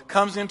sorrow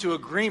comes into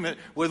agreement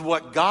with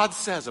what God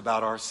says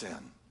about our sin.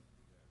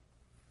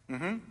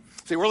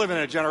 See, we're living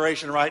in a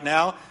generation right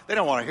now, they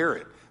don't want to hear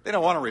it. They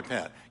don't want to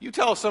repent. You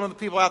tell some of the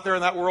people out there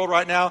in that world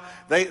right now,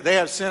 they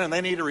have sin and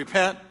they need to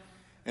repent,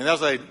 and they'll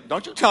say,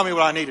 don't you tell me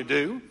what I need to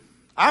do.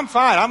 I'm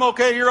fine. I'm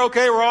okay. You're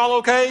okay. We're all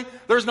okay.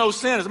 There's no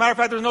sin. As a matter of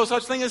fact, there's no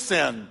such thing as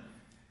sin.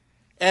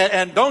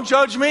 And don't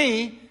judge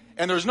me.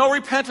 And there's no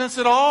repentance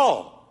at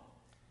all.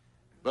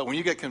 But when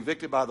you get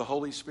convicted by the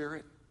Holy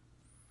Spirit,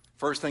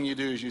 first thing you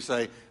do is you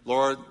say,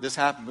 Lord, this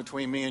happened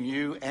between me and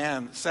you.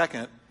 And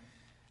second,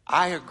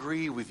 I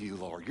agree with you,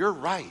 Lord. You're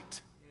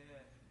right.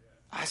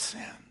 I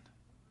sinned.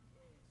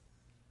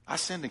 I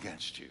sinned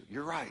against you.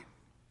 You're right.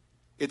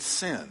 It's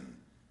sin.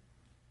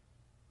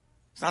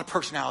 It's not a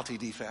personality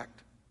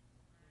defect.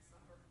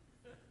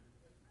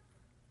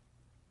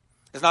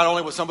 It's not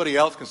only what somebody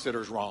else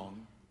considers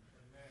wrong,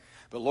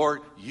 but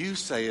Lord, you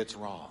say it's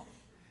wrong.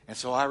 And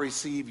so I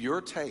receive your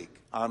take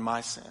on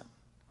my sin.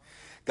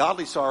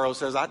 Godly sorrow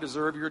says, I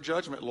deserve your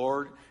judgment,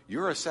 Lord.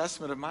 Your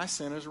assessment of my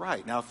sin is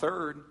right. Now,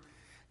 third,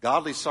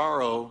 godly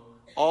sorrow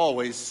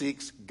always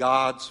seeks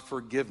God's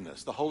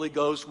forgiveness. The Holy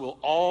Ghost will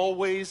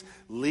always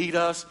lead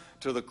us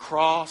to the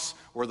cross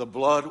where the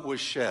blood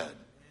was shed.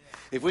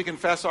 If we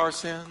confess our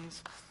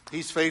sins,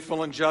 He's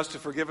faithful and just to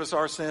forgive us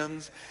our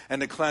sins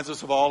and to cleanse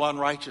us of all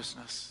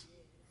unrighteousness.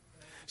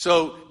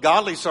 So,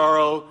 godly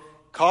sorrow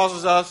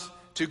causes us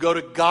to go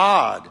to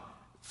God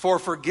for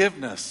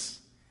forgiveness.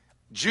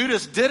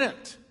 Judas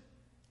didn't.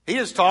 He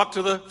just talked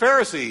to the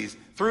Pharisees,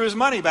 threw his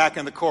money back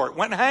in the court,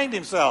 went and hanged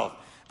himself.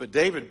 But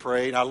David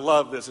prayed. I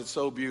love this. It's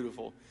so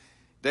beautiful.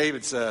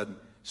 David said,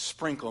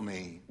 sprinkle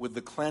me with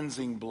the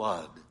cleansing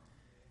blood,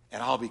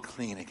 and I'll be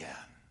clean again.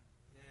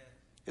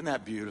 Isn't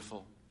that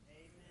beautiful?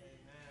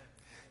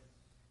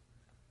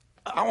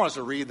 I want us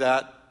to read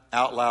that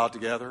out loud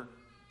together.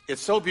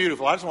 It's so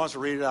beautiful. I just want us to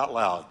read it out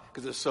loud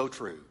because it's so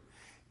true.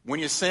 When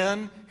you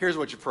sin, here's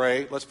what you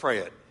pray. Let's pray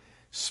it.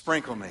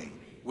 Sprinkle me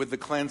with the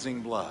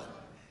cleansing blood,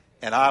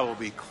 and I will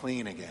be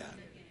clean again.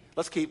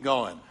 Let's keep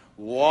going.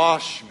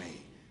 Wash me,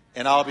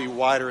 and I'll be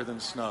whiter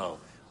than snow.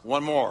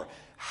 One more.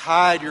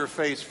 Hide your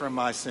face from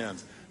my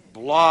sins.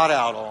 Blot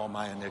out all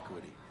my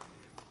iniquity.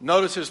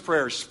 Notice his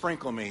prayer.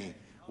 Sprinkle me,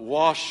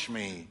 wash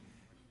me,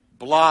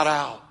 blot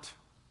out.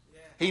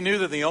 He knew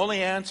that the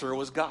only answer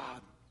was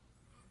God.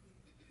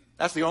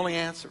 That's the only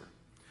answer.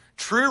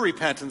 True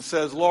repentance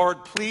says,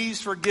 Lord,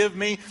 please forgive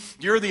me.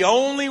 You're the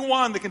only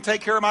one that can take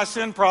care of my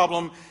sin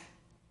problem.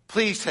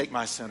 Please take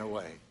my sin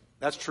away.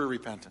 That's true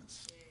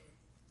repentance.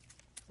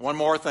 One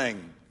more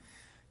thing.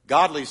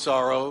 Godly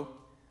sorrow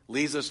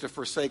leads us to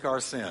forsake our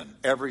sin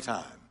every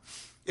time.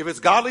 If it's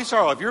godly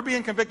sorrow, if you're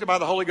being convicted by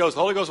the Holy Ghost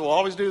will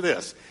always do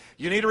this.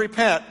 You need to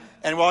repent,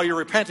 and while you're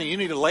repenting, you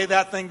need to lay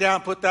that thing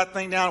down, put that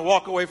thing down,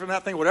 walk away from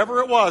that thing, whatever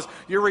it was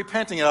you're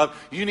repenting of,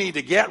 you need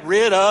to get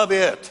rid of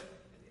it.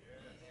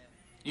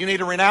 You need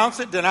to renounce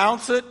it,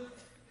 denounce it. You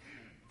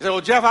say,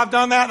 well, Jeff, I've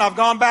done that and I've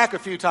gone back a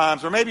few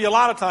times, or maybe a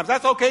lot of times.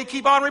 That's okay,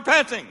 keep on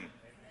repenting.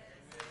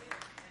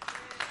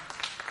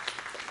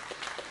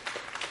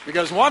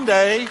 Because one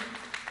day,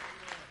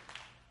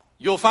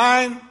 you'll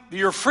find that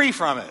you're free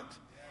from it.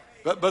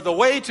 But the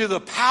way to the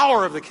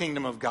power of the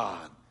kingdom of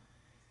God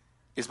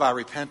is by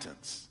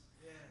repentance.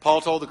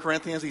 Paul told the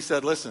Corinthians, he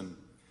said, listen,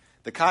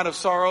 the kind of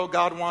sorrow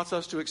God wants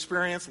us to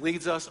experience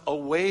leads us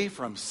away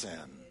from sin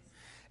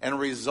and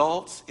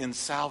results in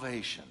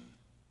salvation.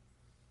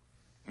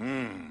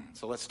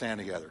 So let's stand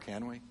together,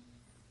 can we?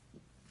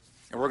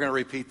 And we're going to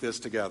repeat this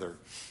together.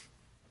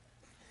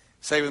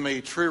 Say with me,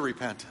 true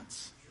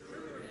repentance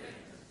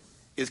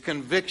is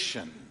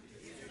conviction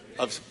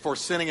for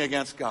sinning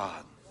against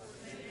God,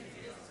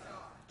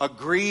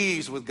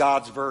 agrees with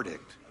God's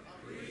verdict,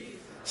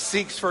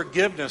 seeks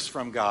forgiveness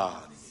from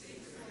God,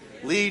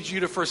 leads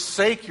you to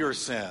forsake your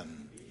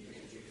sin,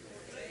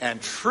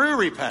 and true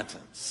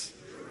repentance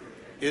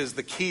is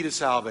the key to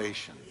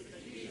salvation.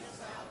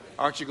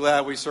 Aren't you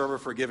glad we serve a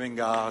forgiving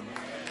God?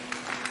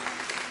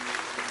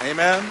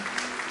 Amen.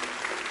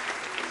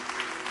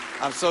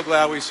 I'm so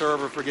glad we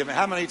serve a forgiving.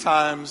 How many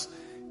times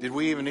did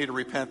we even need to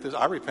repent this?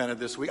 I repented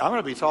this week. I'm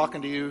going to be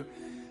talking to you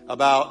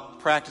about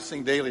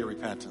practicing daily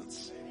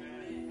repentance.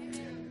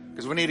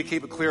 Because we need to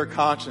keep a clear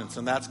conscience,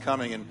 and that's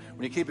coming. And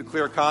when you keep a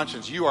clear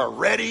conscience, you are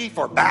ready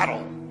for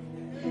battle.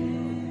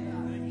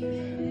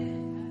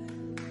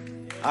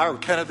 I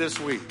repented this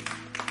week.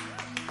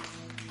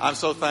 I'm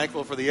so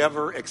thankful for the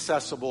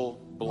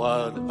ever-accessible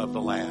blood of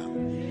the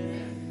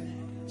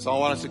Lamb. So I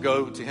want us to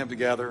go to him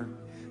together.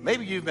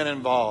 Maybe you've been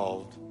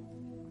involved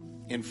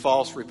in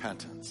false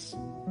repentance.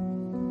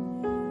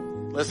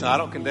 Listen, I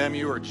don't condemn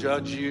you or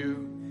judge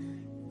you.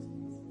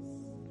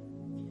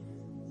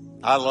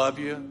 I love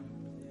you.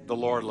 The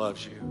Lord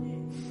loves you.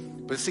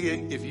 But see,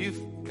 if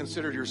you've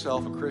considered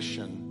yourself a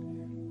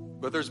Christian,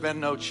 but there's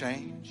been no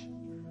change,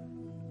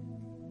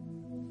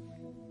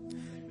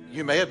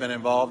 you may have been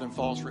involved in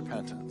false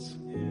repentance.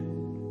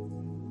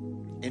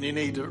 And you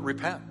need to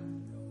repent.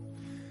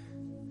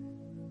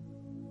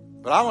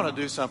 But I want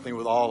to do something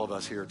with all of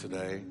us here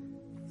today.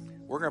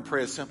 We're going to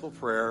pray a simple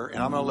prayer,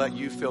 and I'm going to let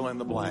you fill in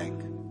the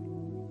blank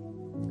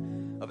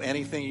of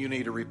anything you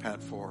need to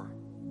repent for.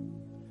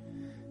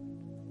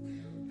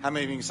 How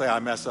many of you can say, I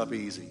mess up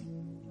easy?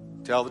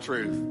 Tell the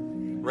truth.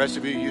 The rest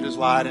of you, you just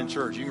lied in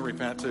church. You can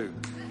repent too.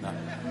 No.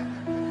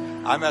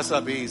 I mess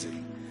up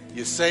easy.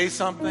 You say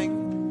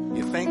something,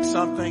 you think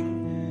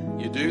something,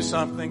 you do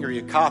something, or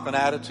you cop an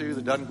attitude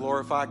that doesn't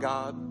glorify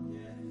God.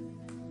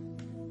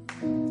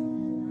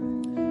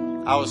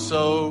 I was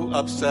so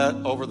upset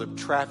over the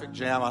traffic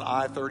jam on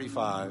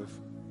I-35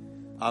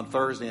 on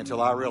Thursday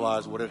until I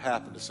realized what had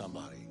happened to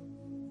somebody.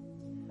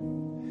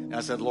 And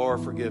I said,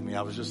 Lord, forgive me.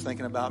 I was just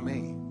thinking about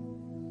me.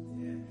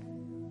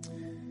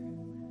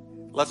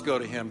 Let's go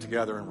to him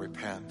together and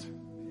repent.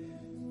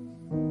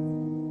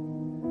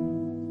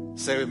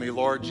 Say with me,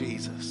 Lord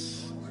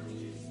Jesus,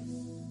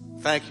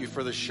 thank you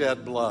for the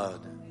shed blood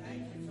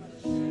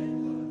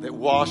that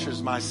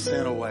washes my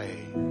sin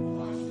away.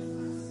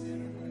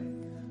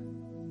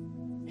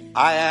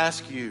 I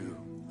ask you,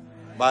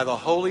 by the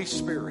Holy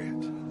Spirit,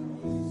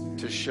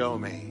 to show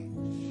me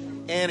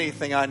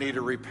anything I need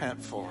to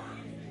repent for,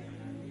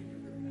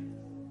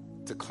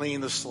 to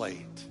clean the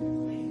slate.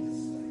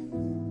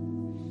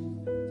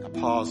 Now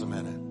pause a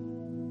minute.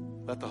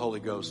 Let the Holy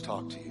Ghost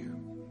talk to you.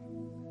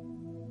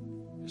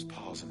 Just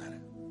pause a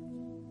minute.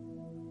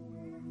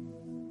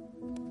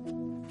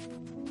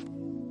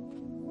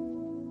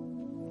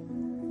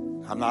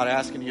 I'm not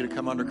asking you to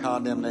come under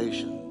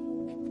condemnation.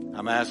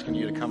 I'm asking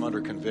you to come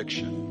under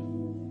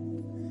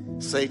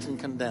conviction. Satan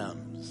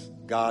condemns.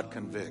 God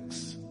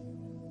convicts.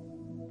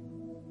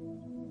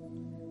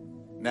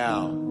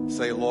 Now,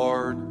 say,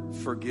 Lord,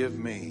 forgive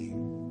me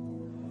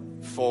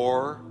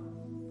for,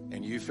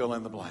 and you fill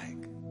in the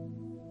blank.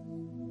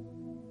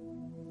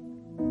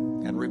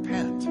 And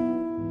repent.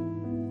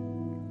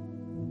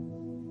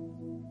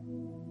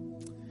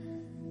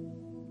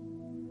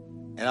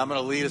 And I'm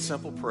going to lead a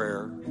simple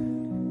prayer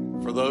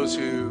for those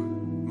who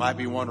might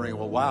be wondering,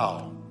 well,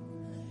 wow,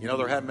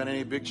 there hadn't been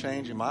any big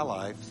change in my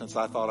life since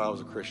I thought I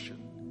was a Christian.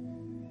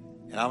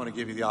 And I'm going to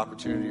give you the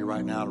opportunity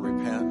right now to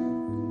repent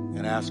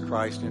and ask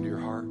Christ into your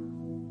heart.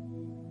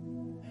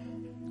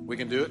 We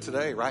can do it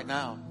today, right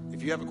now.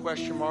 If you have a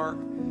question mark,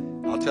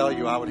 I'll tell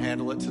you I would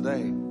handle it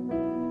today.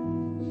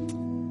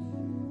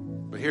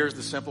 But here's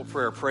the simple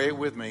prayer. Pray it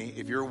with me.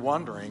 If you're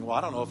wondering, well,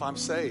 I don't know if I'm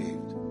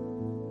saved.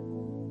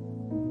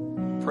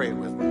 Pray it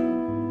with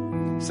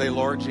me. Say,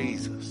 Lord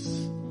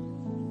Jesus,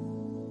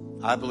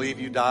 I believe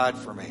you died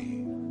for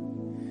me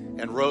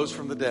and rose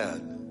from the dead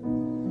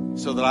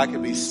so that I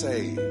could be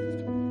saved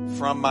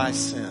from my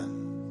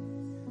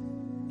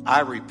sin.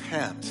 I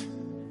repent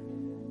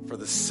for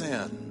the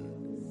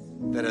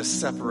sin that has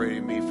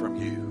separated me from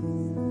you.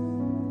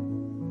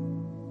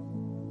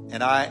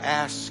 And I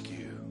ask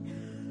you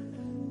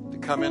to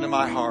come into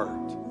my heart.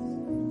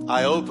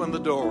 I open the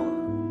door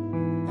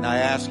and I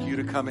ask you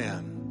to come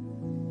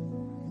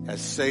in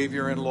as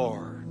Savior and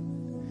Lord.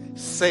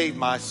 Save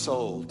my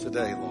soul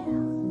today, Lord.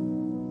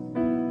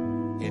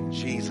 In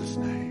Jesus'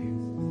 name.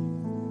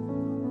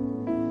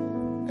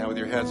 And with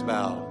your heads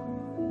bowed,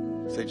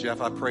 say,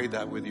 Jeff, I prayed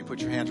that with you.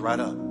 Put your hands right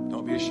up.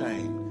 Don't be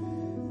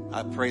ashamed.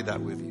 I prayed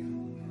that with you.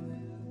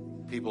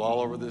 People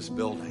all over this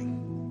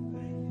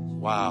building.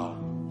 Wow.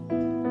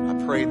 I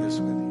prayed this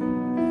with you.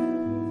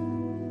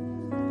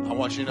 I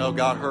want you to know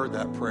God heard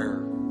that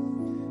prayer.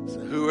 So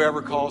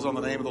whoever calls on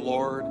the name of the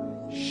Lord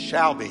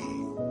shall be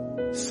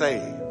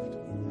saved.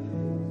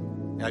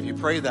 Now, if you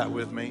pray that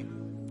with me,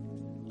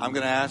 I'm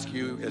going to ask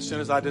you, as soon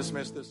as I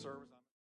dismiss this service,